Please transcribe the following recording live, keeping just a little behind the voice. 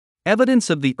Evidence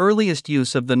of the earliest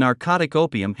use of the narcotic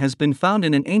opium has been found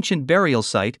in an ancient burial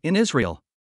site in Israel.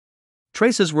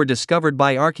 Traces were discovered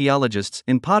by archaeologists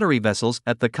in pottery vessels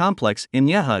at the complex in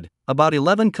Yehud, about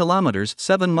 11 kilometers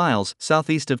 7 miles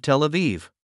southeast of Tel Aviv.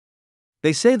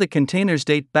 They say the containers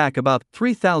date back about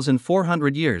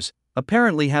 3,400 years,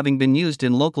 apparently having been used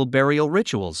in local burial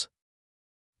rituals.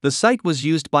 The site was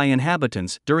used by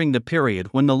inhabitants during the period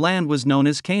when the land was known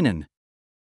as Canaan.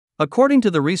 According to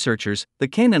the researchers, the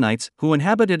Canaanites, who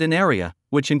inhabited an area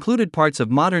which included parts of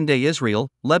modern-day Israel,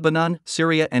 Lebanon,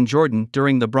 Syria and Jordan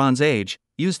during the Bronze Age,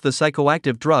 used the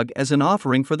psychoactive drug as an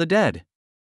offering for the dead.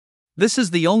 This is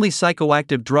the only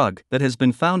psychoactive drug that has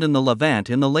been found in the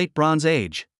Levant in the Late Bronze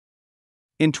Age.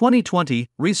 In 2020,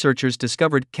 researchers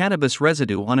discovered cannabis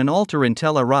residue on an altar in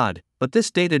Tel Yehud, but this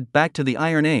dated back to the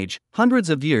Iron Age, hundreds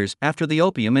of years after the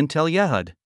opium in Tel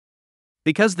Yehud.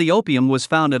 Because the opium was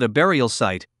found at a burial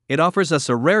site, it offers us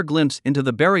a rare glimpse into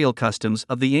the burial customs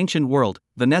of the ancient world,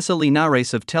 Vanessa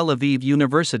Linares of Tel Aviv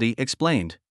University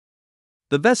explained.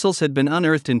 The vessels had been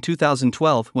unearthed in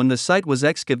 2012 when the site was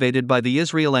excavated by the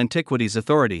Israel Antiquities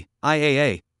Authority,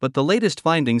 IAA, but the latest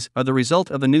findings are the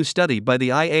result of a new study by the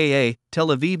IAA, Tel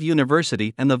Aviv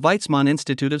University and the WEIZMANN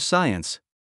Institute of Science.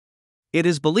 It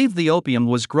is believed the opium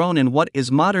was grown in what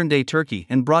is modern-day Turkey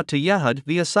and brought to Yehud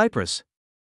via Cyprus.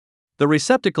 The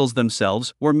receptacles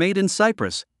themselves were made in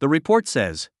Cyprus, the report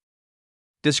says.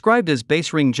 Described as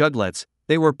base ring juglets,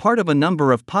 they were part of a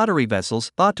number of pottery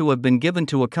vessels thought to have been given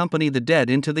to accompany the dead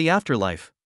into the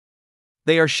afterlife.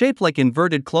 They are shaped like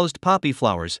inverted closed poppy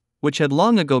flowers, which had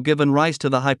long ago given rise to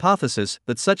the hypothesis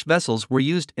that such vessels were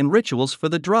used in rituals for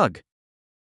the drug.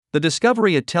 The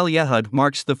discovery at Tel Yehud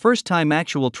marks the first time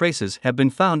actual traces have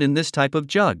been found in this type of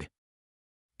jug.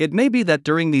 It may be that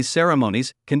during these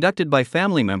ceremonies, conducted by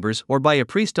family members or by a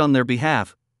priest on their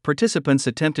behalf, participants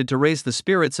attempted to raise the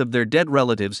spirits of their dead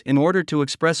relatives in order to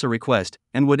express a request,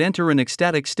 and would enter an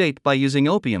ecstatic state by using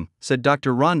opium, said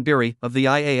Dr. Ron Beery of the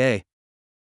IAA.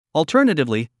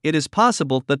 Alternatively, it is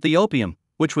possible that the opium,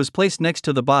 which was placed next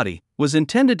to the body, was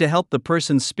intended to help the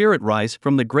person's spirit rise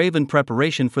from the grave in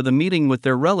preparation for the meeting with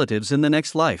their relatives in the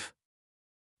next life.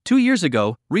 2 years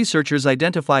ago, researchers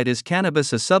identified as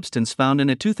cannabis a substance found in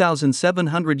a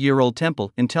 2,700-year-old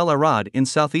temple in Tel Yehud in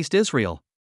southeast Israel.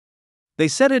 They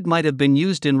said it might have been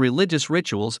used in religious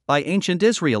rituals by ancient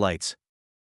Israelites.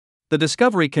 The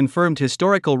discovery confirmed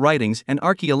historical writings and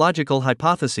archaeological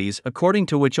hypotheses according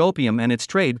to which opium and its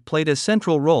trade played a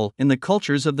central role in the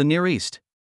cultures of the Near East.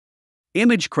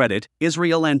 Image credit,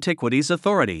 Israel Antiquities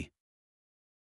Authority.